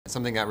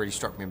something that really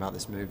struck me about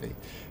this movie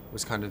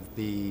was kind of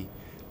the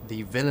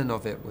villain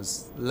of it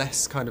was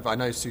less kind of, I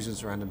know Susan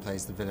Sarandon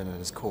plays the villain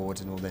and is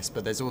Cord and all this,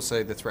 but there's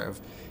also the threat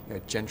of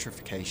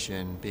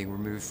gentrification, being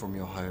removed from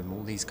your home,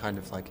 all these kind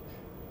of like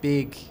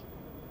big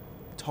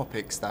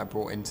topics that are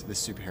brought into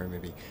this superhero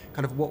movie.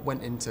 Kind of what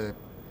went into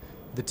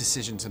the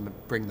decision to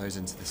bring those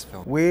into this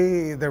film?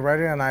 The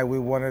writer and I, we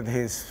wanted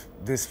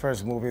this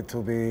first movie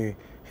to be,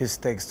 his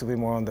stakes to be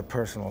more on the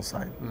personal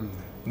side,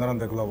 not on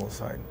the global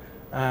side.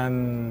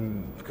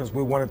 And because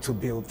we wanted to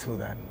build to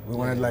that. We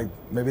wanted like,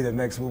 maybe the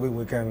next movie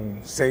we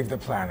can save the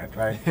planet,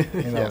 right?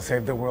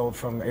 Save the world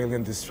from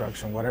alien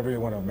destruction, whatever you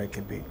want to make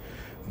it be.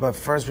 But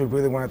first we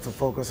really wanted to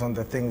focus on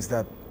the things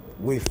that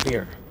we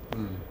fear.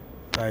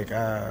 Like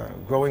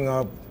growing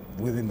up,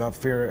 we did not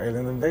fear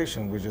alien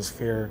invasion, we just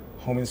fear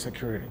home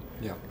insecurity,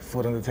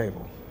 food on the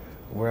table.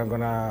 We're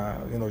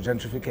gonna,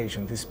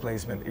 gentrification,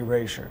 displacement,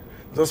 erasure.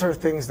 Those are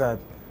things that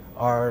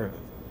are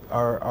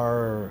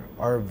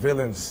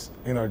villains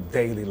in our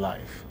daily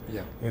life,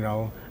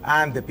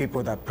 and the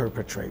people that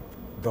perpetrate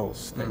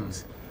those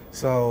things.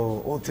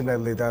 So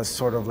ultimately, that's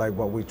sort of like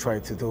what we try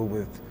to do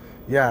with,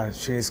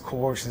 she's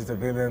Cord, she's the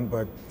villain,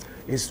 but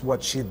it's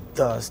what she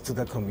does to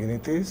the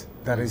communities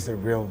that is the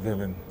real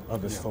villain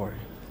of the story.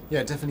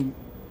 Yeah, it definitely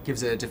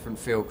gives it a different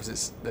feel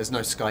because there's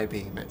no sky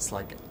beam. It's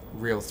like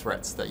real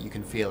threats that you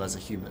can feel as a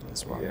human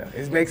as well. Yeah,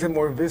 it makes it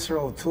more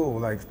visceral too.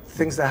 Like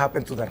things that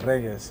happen to the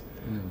Reyes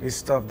is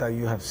stuff that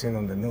you have seen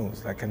on the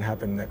news that can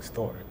happen next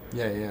door.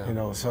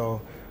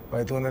 So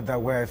by doing it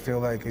that way, I feel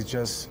like it's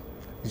just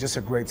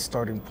a great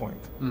starting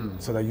point,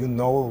 so that you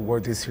know where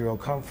this hero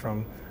comes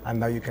from, and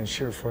now you can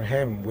cheer for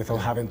him without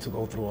having to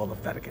go through all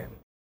of that again.